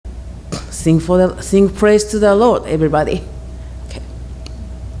Sing praise to the Lord, everybody. Okay.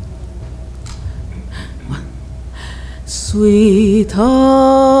 Sweet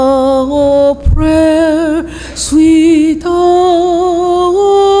hour prayer, sweet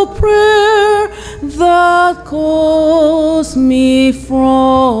hour prayer that calls me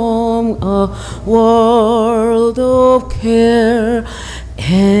from a world of care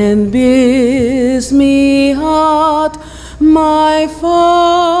and bids me at my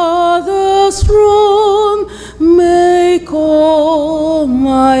Father's throne, make all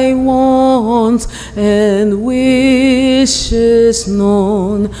my wants and wishes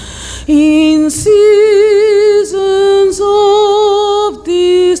known. In seasons of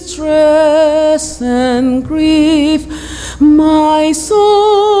distress and grief, my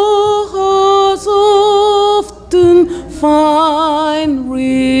soul has often find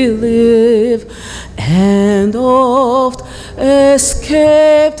relief, and oft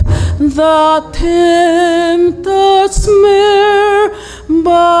escaped the tempter's snare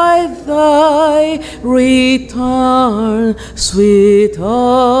by thy return, sweet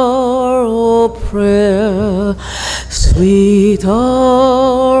hour of prayer, sweet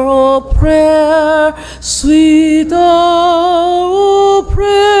hour of prayer, sweet hour of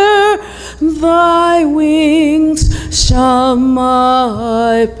prayer. Thy wings shall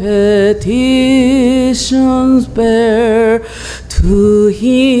my petitions bear to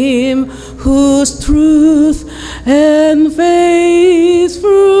him whose truth and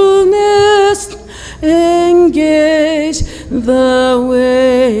faithfulness engage the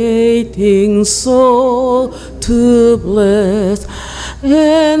waiting soul to bless.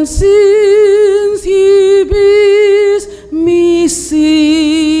 And since he bids me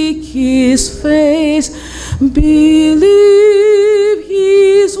seek his face, believe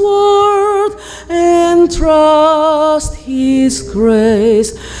his word and trust his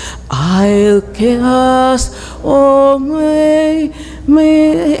grace, I'll cast away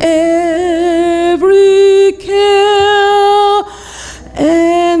every care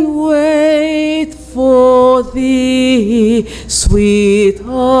and wait for thee, sweet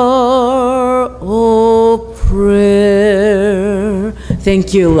hour of prayer.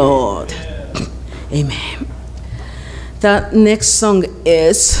 Thank you, Lord. Amen. The next song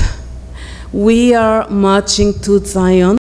is We Are Marching to Zion.